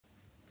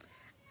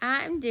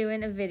I'm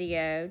doing a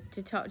video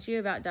to talk to you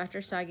about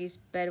Dr. Sagi's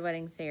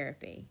bedwetting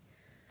therapy.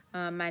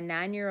 My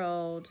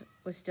 9-year-old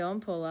was still in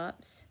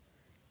pull-ups,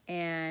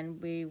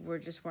 and we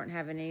weren't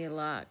having any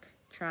luck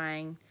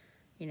trying,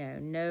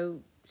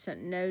 no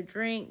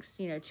drinks,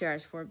 2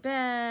 hours before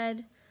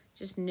bed,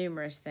 just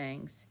numerous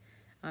things.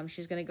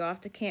 She was going to go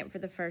off to camp for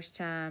the first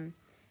time,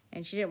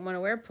 and she didn't want to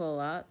wear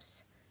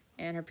pull-ups,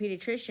 and her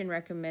pediatrician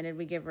recommended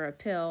we give her a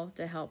pill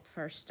to help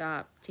her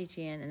stop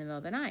TTN in the middle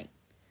of the night.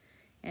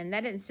 And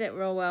that didn't sit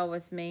real well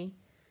with me.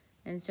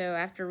 And so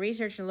after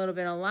researching a little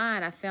bit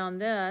online, I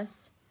found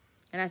this,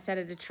 and I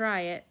decided to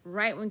try it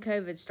right when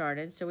COVID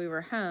started. So we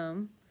were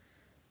home.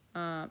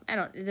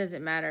 It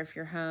doesn't matter if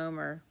you're home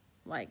or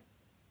like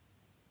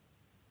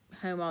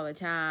home all the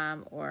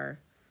time or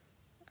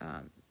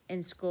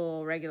in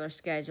school, regular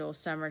schedule,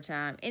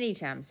 summertime,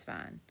 anytime's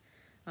fine.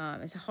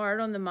 It's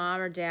hard on the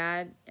mom or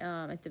dad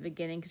at the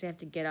beginning because they have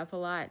to get up a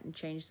lot and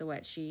change the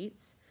wet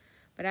sheets.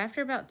 But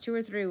after about 2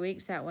 or 3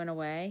 weeks, that went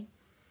away.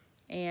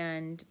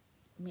 And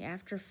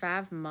after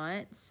 5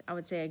 months, I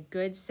would say a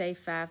good, safe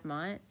 5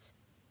 months,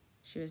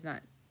 she was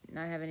not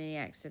having any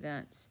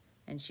accidents,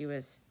 and she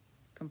was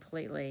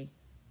completely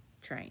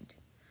trained.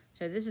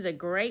 So this is a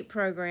great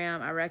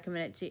program. I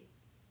recommend it to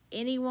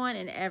anyone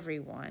and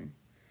everyone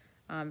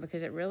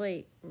because it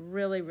really,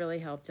 really, really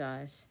helped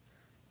us.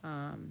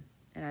 And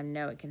I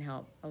know it can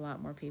help a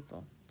lot more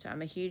people. So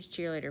I'm a huge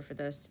cheerleader for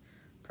this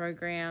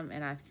program,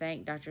 and I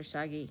thank Dr.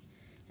 Sagi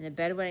and the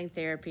bedwetting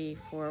therapy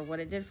for what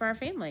it did for our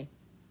family.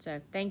 So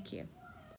thank you.